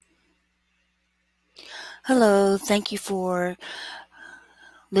Hello, thank you for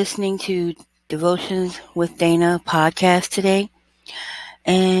listening to Devotions with Dana podcast today.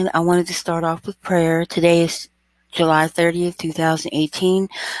 And I wanted to start off with prayer. Today is July 30th, 2018.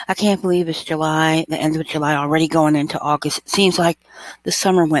 I can't believe it's July, the end of July, already going into August. It seems like the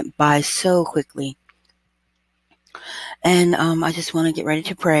summer went by so quickly. And I just want to get ready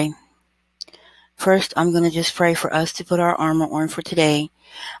to pray. First, I'm going to just pray for us to put our armor on for today.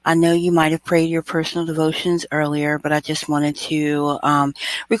 I know you might have prayed your personal devotions earlier, but I just wanted to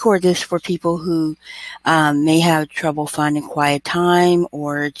record this for people who may have trouble finding quiet time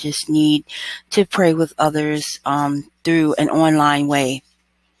or just need to pray with others through an online way.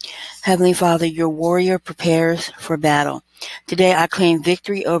 Heavenly Father, your warrior prepares for battle. Today I claim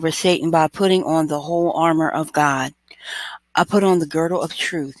victory over Satan by putting on the whole armor of God. I put on the girdle of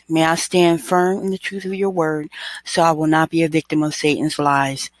truth. May I stand firm in the truth of your word so I will not be a victim of Satan's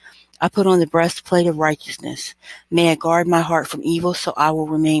lies. I put on the breastplate of righteousness. May I guard my heart from evil so I will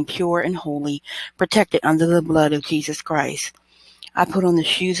remain pure and holy, protected under the blood of Jesus Christ. I put on the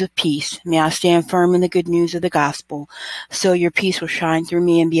shoes of peace. May I stand firm in the good news of the gospel so your peace will shine through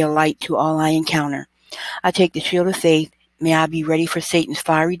me and be a light to all I encounter. I take the shield of faith. May I be ready for Satan's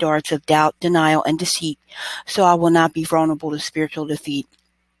fiery darts of doubt, denial, and deceit, so I will not be vulnerable to spiritual defeat.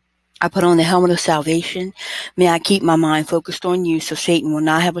 I put on the helmet of salvation. May I keep my mind focused on you, so Satan will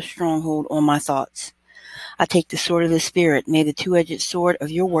not have a stronghold on my thoughts. I take the sword of the Spirit. May the two-edged sword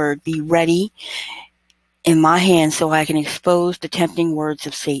of your word be ready in my hand, so I can expose the tempting words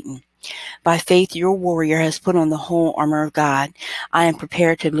of Satan. By faith, your warrior has put on the whole armor of God. I am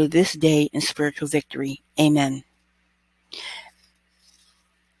prepared to live this day in spiritual victory. Amen.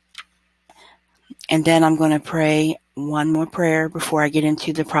 And then I'm going to pray one more prayer before I get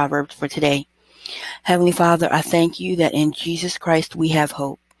into the Proverbs for today. Heavenly Father, I thank you that in Jesus Christ we have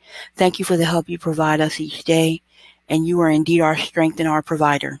hope. Thank you for the help you provide us each day, and you are indeed our strength and our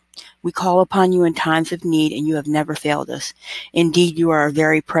provider. We call upon you in times of need, and you have never failed us. Indeed, you are a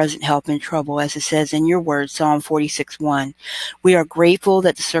very present help in trouble, as it says in your word, Psalm 46:1. We are grateful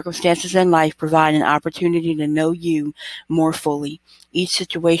that the circumstances in life provide an opportunity to know you more fully. Each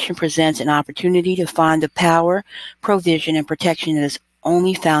situation presents an opportunity to find the power, provision, and protection that is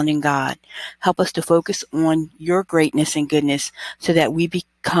only found in God. Help us to focus on your greatness and goodness so that we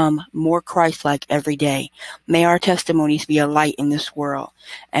become more Christ-like every day. May our testimonies be a light in this world.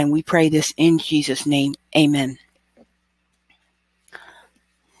 And we pray this in Jesus' name. Amen.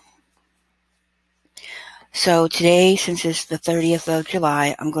 So today, since it's the 30th of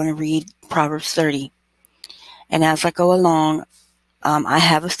July, I'm going to read Proverbs 30. And as I go along, I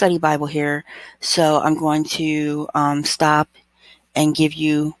have a study Bible here, so I'm going to stop and give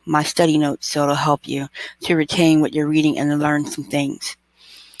you my study notes so it'll help you to retain what you're reading and to learn some things.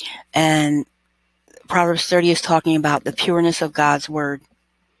 And Proverbs 30 is talking about the pureness of God's word.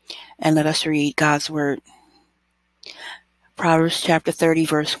 And let us read God's word. Proverbs chapter 30,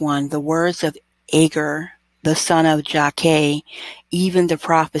 verse 1. The words of Agur, the son of Jakeh, even the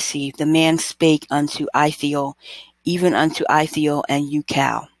prophecy, the man spake unto Ithiel, even unto Ithiel and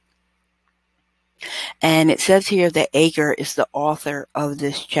Ucal. And it says here that Agur is the author of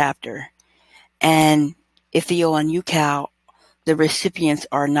this chapter. And Ithiel and Ucal, the recipients,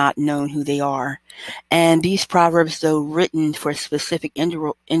 are not known who they are. And these proverbs, though written for specific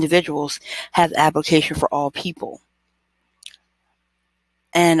individuals, have application for all people.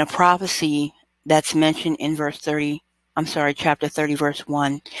 And a prophecy that's mentioned in chapter 30, verse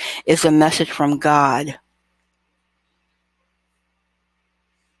 1, is a message from God.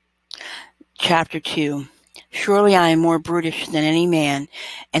 Chapter 2, surely I am more brutish than any man,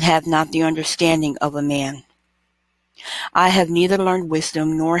 and have not the understanding of a man. I have neither learned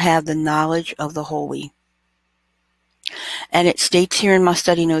wisdom, nor have the knowledge of the holy. And it states here in my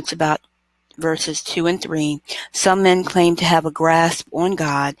study notes about verses 2 and 3, some men claim to have a grasp on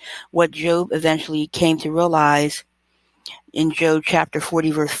God, what Job eventually came to realize. In Job chapter 40,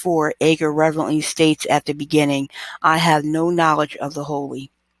 verse 4, Agur reverently states at the beginning, I have no knowledge of the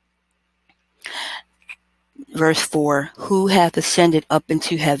holy. Verse 4, who hath ascended up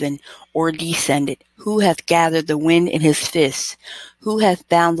into heaven, or descended? Who hath gathered the wind in his fists? Who hath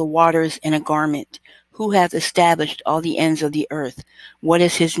bound the waters in a garment? Who hath established all the ends of the earth? What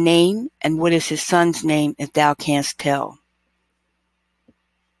is his name, and what is his son's name, if thou canst tell?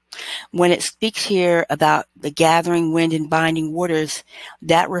 When it speaks here about the gathering wind and binding waters,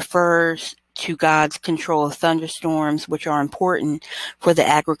 that refers to God's control of thunderstorms, which are important for the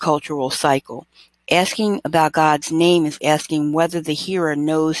agricultural cycle. Asking about God's name is asking whether the hearer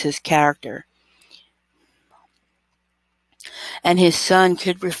knows his character. And his son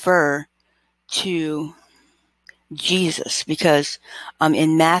could refer to Jesus, because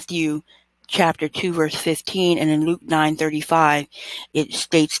in Matthew chapter 2 verse 15 and in Luke 9:35 it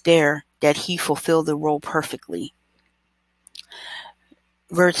states there that he fulfilled the role perfectly.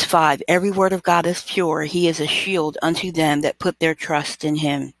 Verse 5, every word of God is pure. He is a shield unto them that put their trust in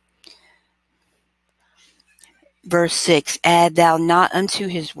him. Verse 6, add thou not unto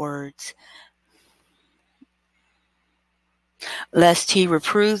his words, lest he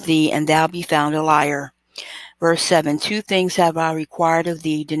reprove thee and thou be found a liar. Verse 7, two things have I required of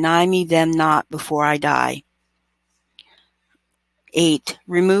thee, deny me them not before I die. 8,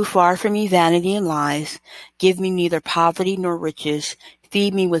 remove far from me vanity and lies, give me neither poverty nor riches,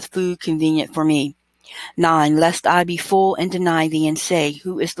 feed me with food convenient for me. 9, lest I be full and deny thee and say,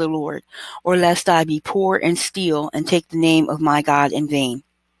 who is the Lord? Or lest I be poor and steal and take the name of my God in vain.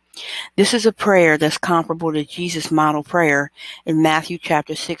 This is a prayer that's comparable to Jesus' model prayer in Matthew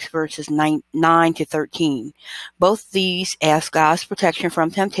chapter 6 verses 9 to 13. Both these ask God's protection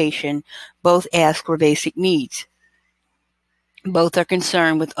from temptation. Both ask for basic needs. Both are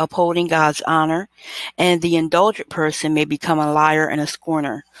concerned with upholding God's honor, and the indulgent person may become a liar and a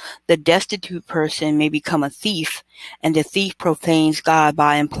scorner. The destitute person may become a thief, and the thief profanes God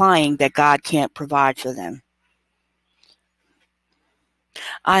by implying that God can't provide for them.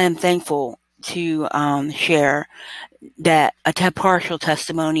 I am thankful to share that a partial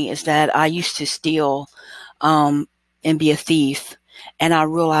testimony is that I used to steal and be a thief, and I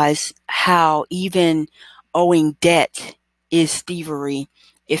realized how even owing debt is thievery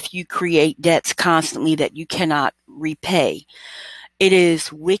if you create debts constantly that you cannot repay. It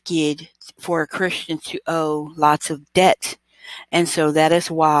is wicked for a Christian to owe lots of debt. And so that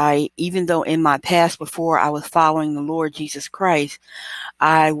is why, even though in my past, before I was following the Lord Jesus Christ,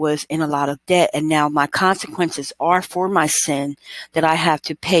 I was in a lot of debt, and now my consequences are for my sin that I have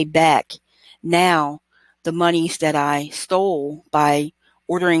to pay back now the monies that I stole by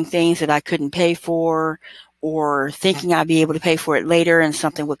ordering things that I couldn't pay for, or thinking I'd be able to pay for it later and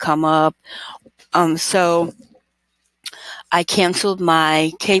something would come up. So I canceled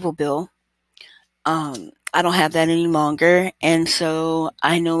my cable bill. I don't have that any longer, and so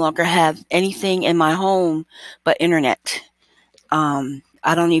I no longer have anything in my home but internet. I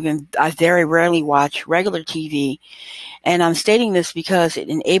very rarely watch regular TV. And I'm stating this because it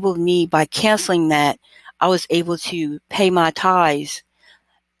enabled me, by canceling that, I was able to pay my tithes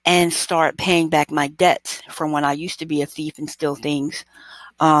and start paying back my debts from when I used to be a thief and steal things,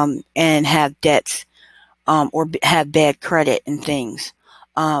 and have debts, or have bad credit and things.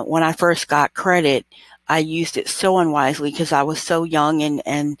 When I first got credit, I used it so unwisely because I was so young,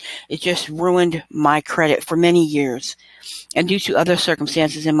 and it just ruined my credit for many years. And due to other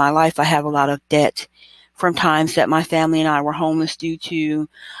circumstances in my life, I have a lot of debt from times that my family and I were homeless due to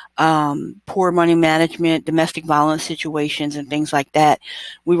poor money management, domestic violence situations, and things like that.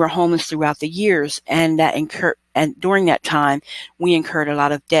 We were homeless throughout the years, and during that time, we incurred a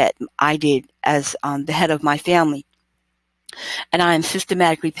lot of debt. I did, as the head of my family, and I am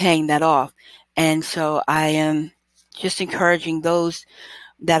systematically paying that off. And so I am just encouraging those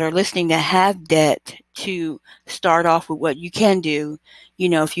that are listening that have debt to start off with what you can do. You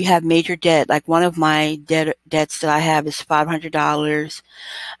know, if you have major debt, like one of my debts that I have is $500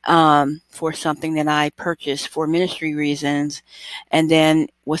 for something that I purchased for ministry reasons, and then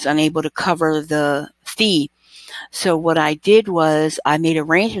was unable to cover the fee. So what I did was I made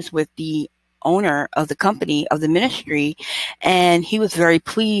arrangements with the owner of the company, of the ministry, and he was very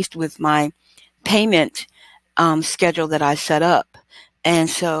pleased with my payment schedule that I set up. And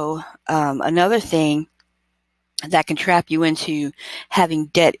so another thing that can trap you into having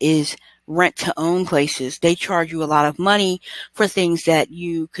debt is rent to own places. They charge you a lot of money for things that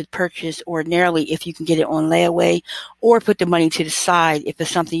you could purchase ordinarily if you can get it on layaway, or put the money to the side if it's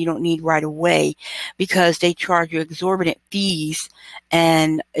something you don't need right away, because they charge you exorbitant fees,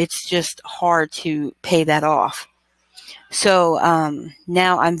 and it's just hard to pay that off. So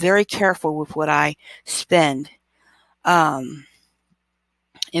now I'm very careful with what I spend.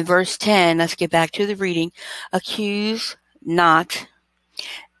 In verse 10, let's get back to the reading. Accuse not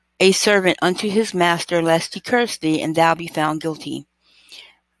a servant unto his master, lest he curse thee, and thou be found guilty.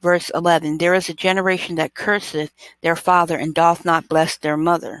 Verse 11, there is a generation that curseth their father, and doth not bless their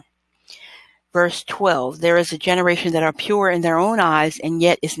mother. Verse 12, there is a generation that are pure in their own eyes, and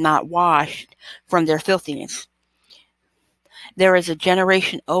yet is not washed from their filthiness. There is a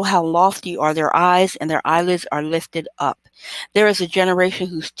generation, oh, how lofty are their eyes, and their eyelids are lifted up. There is a generation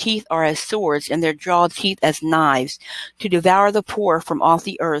whose teeth are as swords, and their jaw teeth as knives, to devour the poor from off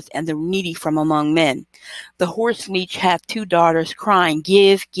the earth, and the needy from among men. The horse leech hath two daughters, crying,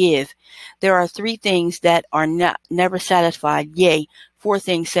 Give, give. There are three things that are never satisfied, yea, four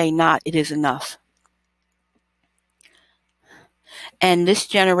things say not, it is enough. And this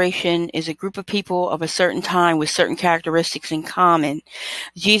generation is a group of people of a certain time with certain characteristics in common.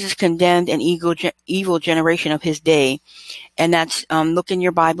 Jesus condemned an evil generation of his day. And that's, look in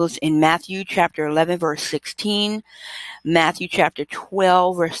your Bibles in Matthew chapter 11, verse 16, Matthew chapter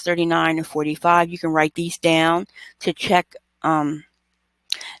 12, verse 39 and 45. You can write these down to check.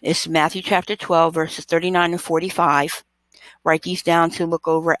 It's Matthew chapter 12, verses 39 and 45. Write these down to look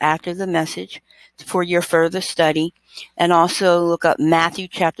over after the message for your further study. And also look up Matthew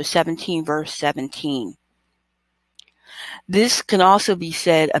chapter 17, verse 17. This can also be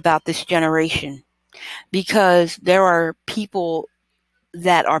said about this generation, because there are people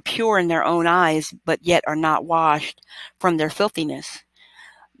that are pure in their own eyes, but yet are not washed from their filthiness.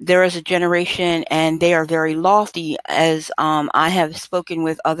 There is a generation, and they are very lofty, as I have spoken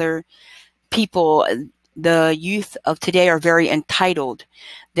with other people. The youth of today are very entitled.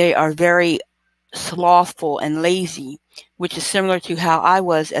 They are very slothful and lazy, which is similar to how I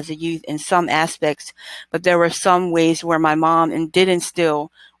was as a youth in some aspects, but there were some ways where my mom did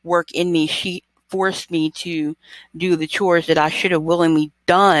instill work in me. She forced me to do the chores that I should have willingly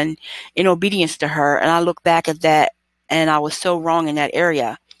done in obedience to her, and I look back at that, and I was so wrong in that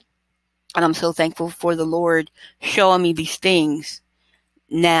area. And I'm so thankful for the Lord showing me these things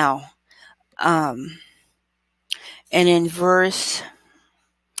now. And in verse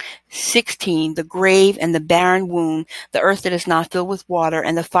 16, the grave and the barren womb, the earth that is not filled with water,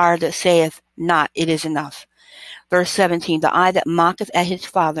 and the fire that saith not, it is enough. Verse 17, the eye that mocketh at his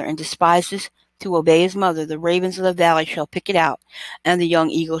father and despises to obey his mother, the ravens of the valley shall pick it out, and the young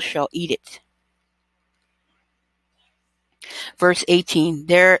eagles shall eat it. Verse 18,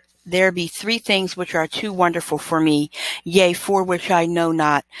 there be three things which are too wonderful for me, yea, for which I know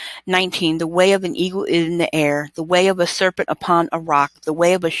not. 19, the way of an eagle is in the air, the way of a serpent upon a rock, the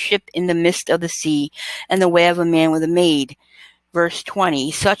way of a ship in the midst of the sea, and the way of a man with a maid. Verse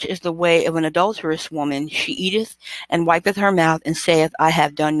 20, such is the way of an adulterous woman. She eateth and wipeth her mouth, and saith, I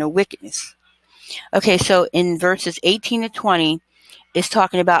have done no wickedness. Okay, so in verses 18 to 20, it's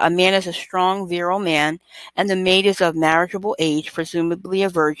talking about a man is a strong, virile man, and the maid is of marriageable age, presumably a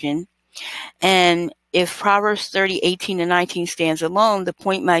virgin. And if Proverbs 30, 18 and 19 stands alone, the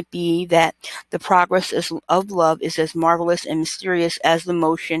point might be that the progress of love is as marvelous and mysterious as the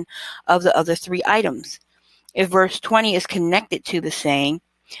motion of the other three items. If verse 20 is connected to the saying,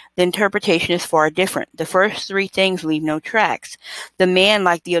 the interpretation is far different. The first three things leave no tracks. The man,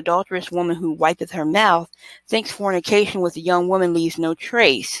 like the adulterous woman who wipeth her mouth, thinks fornication with a young woman leaves no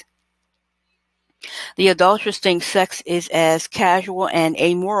trace. The adulteress thinks sex is as casual and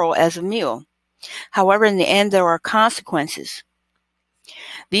amoral as a meal. However, in the end, there are consequences.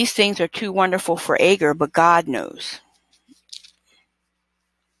 These things are too wonderful for Agar, but God knows.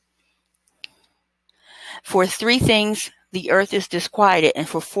 For three things the earth is disquieted, and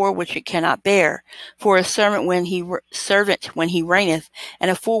for four which it cannot bear. For a servant when he reigneth,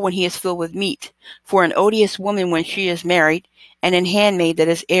 and a fool when he is filled with meat. For an odious woman when she is married, and an handmaid that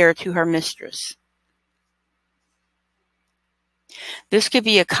is heir to her mistress. This could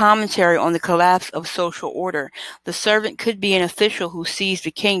be a commentary on the collapse of social order. The servant could be an official who sees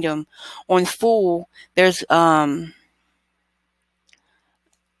the kingdom. On fool, there's let's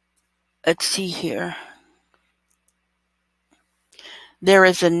see here. There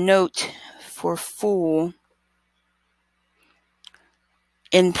is a note for fool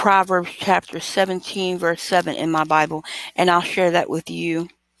in Proverbs chapter 17, verse 7 in my Bible, and I'll share that with you.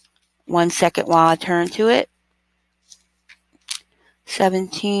 1 second while I turn to it.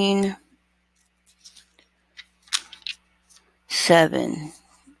 17, 7.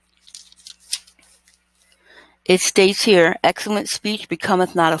 It states here, excellent speech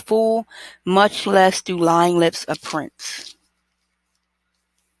becometh not a fool, much less do lying lips a prince.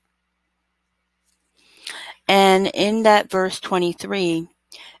 And in that verse 23,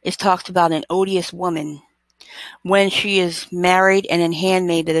 it talks about an odious woman. When she is married and an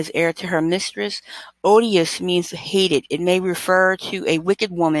handmaid that is heir to her mistress, odious means hated. It may refer to a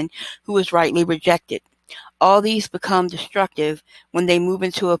wicked woman who is rightly rejected. All these become destructive when they move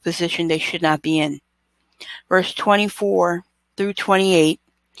into a position they should not be in. Verse 24 through 28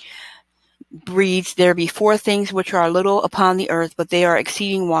 reads, there be four things which are little upon the earth, but they are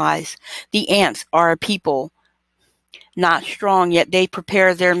exceeding wise. The ants are a people not strong, yet they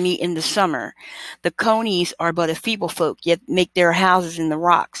prepare their meat in the summer. The conies are but a feeble folk, yet make their houses in the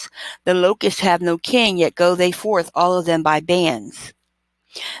rocks. The locusts have no king, yet go they forth, all of them by bands.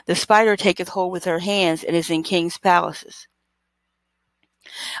 The spider taketh hold with her hands, and is in kings' palaces.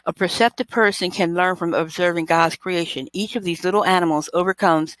 A perceptive person can learn from observing God's creation. Each of these little animals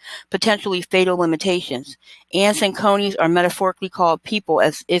overcomes potentially fatal limitations. Ants and conies are metaphorically called people,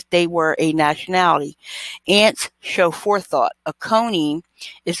 as if they were a nationality. Ants show forethought. A coney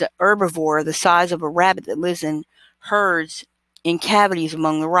is an herbivore the size of a rabbit that lives in herds in cavities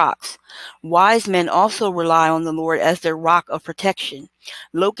among the rocks. Wise men also rely on the Lord as their rock of protection.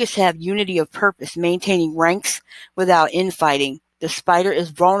 Locusts have unity of purpose, maintaining ranks without infighting. The spider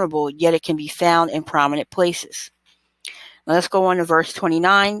is vulnerable, yet it can be found in prominent places. Now let's go on to verse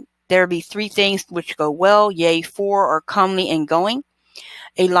 29. There be three things which go well, yea, four are comely and going.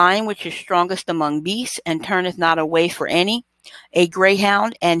 A lion which is strongest among beasts, and turneth not away for any. A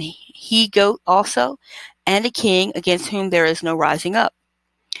greyhound, and he-goat also, and a king against whom there is no rising up.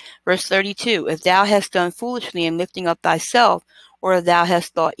 Verse 32. If thou hast done foolishly in lifting up thyself, or if thou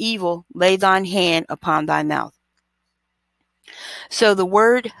hast thought evil, lay thine hand upon thy mouth. So the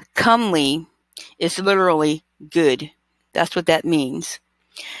word comely is literally good. That's what that means.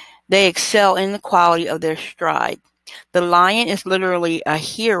 They excel in the quality of their stride. The lion is literally a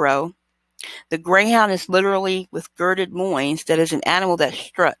hero. The greyhound is literally with girded loins, that is an animal that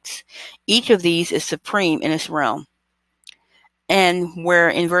struts. Each of these is supreme in its realm. And where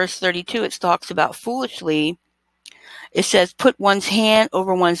in verse 32 it talks about foolishly, it says put one's hand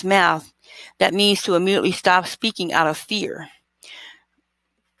over one's mouth. That means to immediately stop speaking out of fear.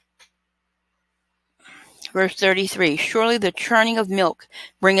 Verse 33, surely the churning of milk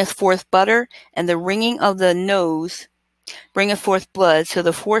bringeth forth butter, and the wringing of the nose bringeth forth blood, so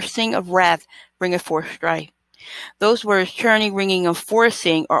the forcing of wrath bringeth forth strife. Those words, churning, wringing, and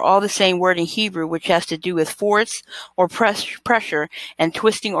forcing, are all the same word in Hebrew, which has to do with force or pressure, and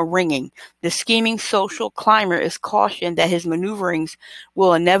twisting or wringing. The scheming social climber is cautioned that his maneuverings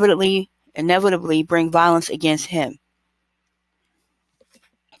will inevitably bring violence against him.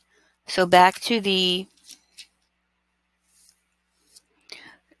 So back to the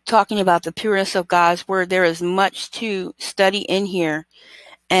talking about the pureness of God's word. There is much to study in here,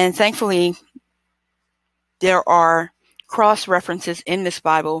 and thankfully there are cross references in this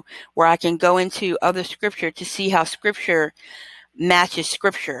Bible where I can go into other scripture to see how scripture matches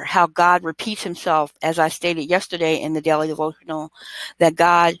scripture, how God repeats himself, as I stated yesterday in the daily devotional, that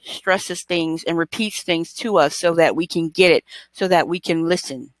God stresses things and repeats things to us so that we can get it, so that we can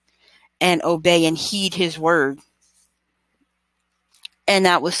listen and obey and heed his word. And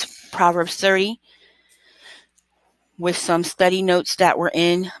that was Proverbs 30, with some study notes that were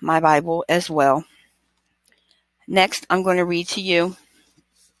in my Bible as well. Next, I'm going to read to you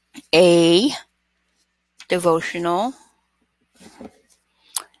a devotional,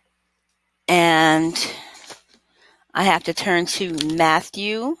 and I have to turn to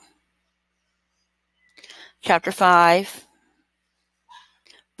Matthew chapter 5,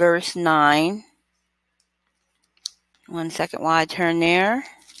 verse 9. One second while I turn there.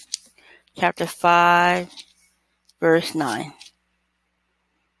 Chapter 5, verse 9.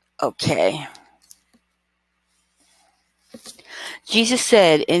 Okay. Jesus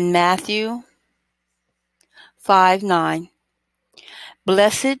said in Matthew 5:9,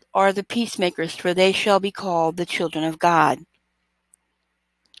 blessed are the peacemakers, for they shall be called the children of God.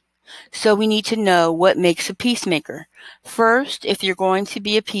 So we need to know what makes a peacemaker. First, if you're going to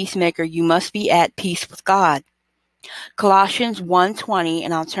be a peacemaker, you must be at peace with God. Colossians 1:20,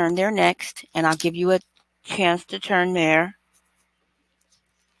 and I'll turn there next, and I'll give you a chance to turn there.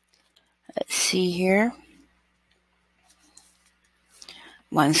 Let's see here.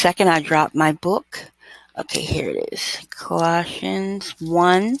 One second, I dropped my book. Okay, here it is. Colossians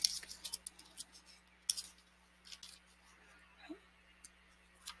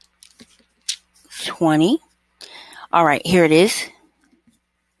 1:20. All right, here it is.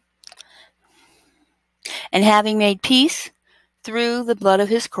 And having made peace through the blood of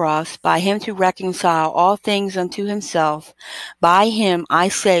his cross, by him to reconcile all things unto himself. By him, I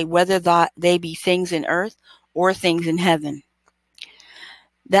say, whether they be things in earth or things in heaven.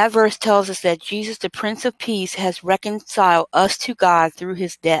 That verse tells us that Jesus, the Prince of Peace, has reconciled us to God through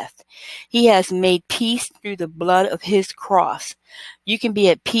his death. He has made peace through the blood of his cross. You can be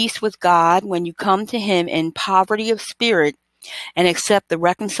at peace with God when you come to him in poverty of spirit and accept the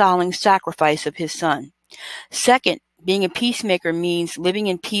reconciling sacrifice of his Son. Second, being a peacemaker means living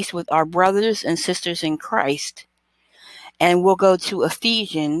in peace with our brothers and sisters in Christ. And we'll go to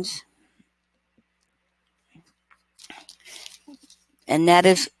Ephesians and that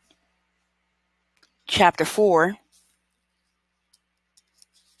is chapter 4,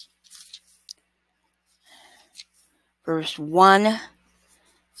 verse 1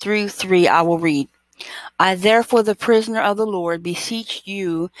 through 3. I will read. I therefore, the prisoner of the Lord, beseech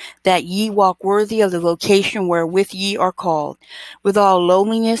you that ye walk worthy of the vocation wherewith ye are called, with all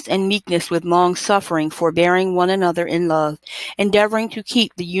lowliness and meekness, with long suffering, forbearing one another in love, endeavoring to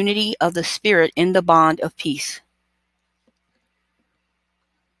keep the unity of the Spirit in the bond of peace.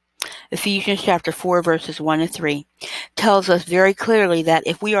 Ephesians chapter 4, verses 1 and 3 tells us very clearly that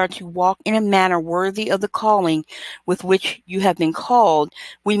if we are to walk in a manner worthy of the calling with which you have been called,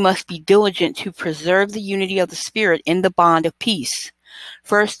 we must be diligent to preserve the unity of the Spirit in the bond of peace.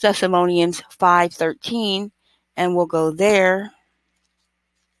 1 Thessalonians 5:13, and we'll go there.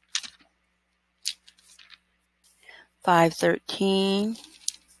 5:13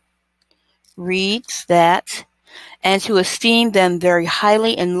 reads that, and to esteem them very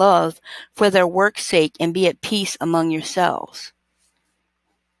highly in love for their work's sake, and be at peace among yourselves.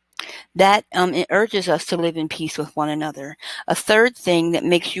 That it urges us to live in peace with one another. A third thing that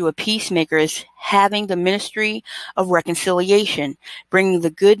makes you a peacemaker is having the ministry of reconciliation, bringing the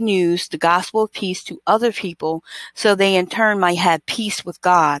good news, the gospel of peace to other people so they in turn might have peace with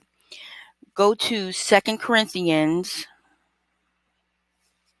God. Go to 2 Corinthians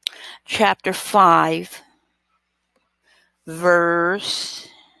chapter 5, verse,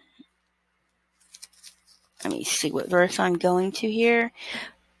 let me see what verse I'm going to here,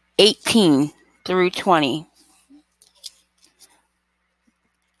 18 through 20.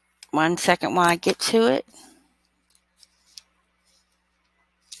 One second while I get to it.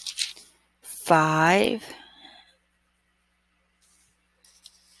 5.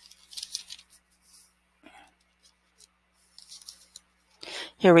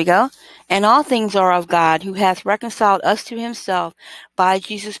 Here we go. And all things are of God, who hath reconciled us to himself by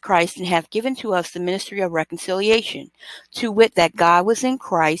Jesus Christ, and hath given to us the ministry of reconciliation, to wit, that God was in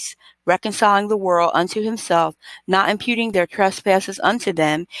Christ, reconciling the world unto himself, not imputing their trespasses unto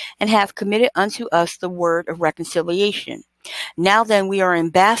them, and hath committed unto us the word of reconciliation. Now then, we are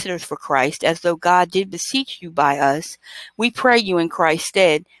ambassadors for Christ, as though God did beseech you by us. We pray you in Christ's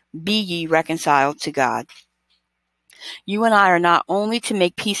stead, be ye reconciled to God. You and I are not only to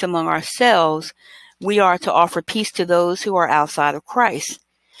make peace among ourselves, we are to offer peace to those who are outside of Christ.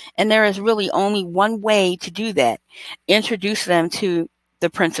 And there is really only one way to do that. Introduce them to the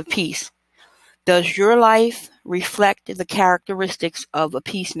Prince of Peace. Does your life reflect the characteristics of a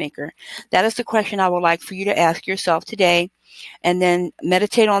peacemaker? That is the question I would like for you to ask yourself today, and then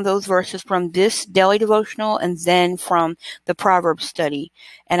meditate on those verses from this daily devotional and then from the Proverbs study.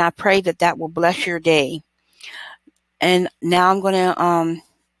 And I pray that that will bless your day. And now I'm going to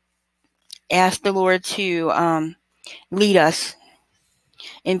ask the Lord to lead us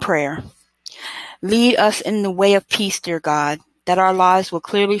in prayer. Lead us in the way of peace, dear God, that our lives will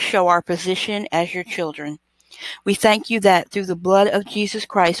clearly show our position as your children. We thank you that through the blood of Jesus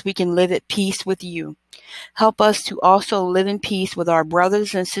Christ, we can live at peace with you. Help us to also live in peace with our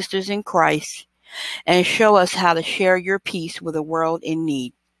brothers and sisters in Christ, and show us how to share your peace with a world in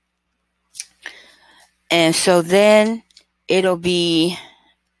need. And so then it'll be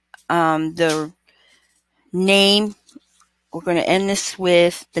the name. We're going to end this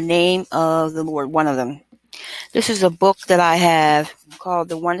with the name of the Lord, one of them. This is a book that I have called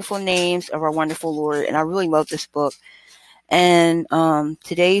The Wonderful Names of Our Wonderful Lord, and I really love this book. And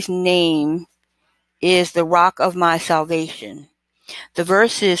today's name is The Rock of My Salvation. The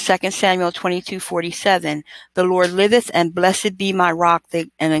verse is 2 Samuel 22:47. The Lord liveth, and blessed be my rock,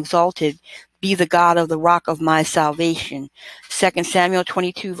 and exalted be the God of the rock of my salvation. 2 Samuel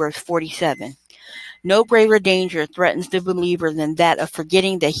 22, verse 47. No greater danger threatens the believer than that of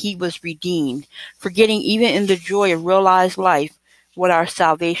forgetting that he was redeemed, forgetting even in the joy of realized life what our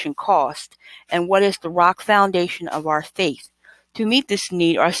salvation cost, and what is the rock foundation of our faith. To meet this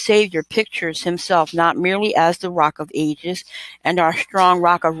need, our Savior pictures himself not merely as the rock of ages and our strong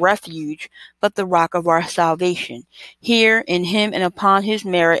rock of refuge, but the rock of our salvation. Here, in him and upon his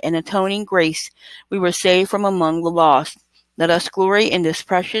merit and atoning grace, we were saved from among the lost. Let us glory in this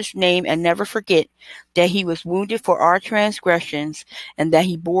precious name and never forget that he was wounded for our transgressions and that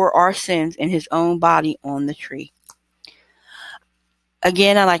he bore our sins in his own body on the tree.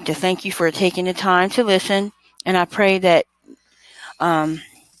 Again, I'd like to thank you for taking the time to listen, and I pray that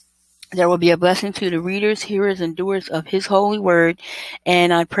there will be a blessing to the readers, hearers, and doers of his holy word.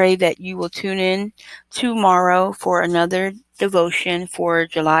 And I pray that you will tune in tomorrow for another devotion for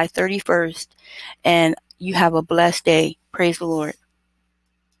July 31st. And you have a blessed day. Praise the Lord.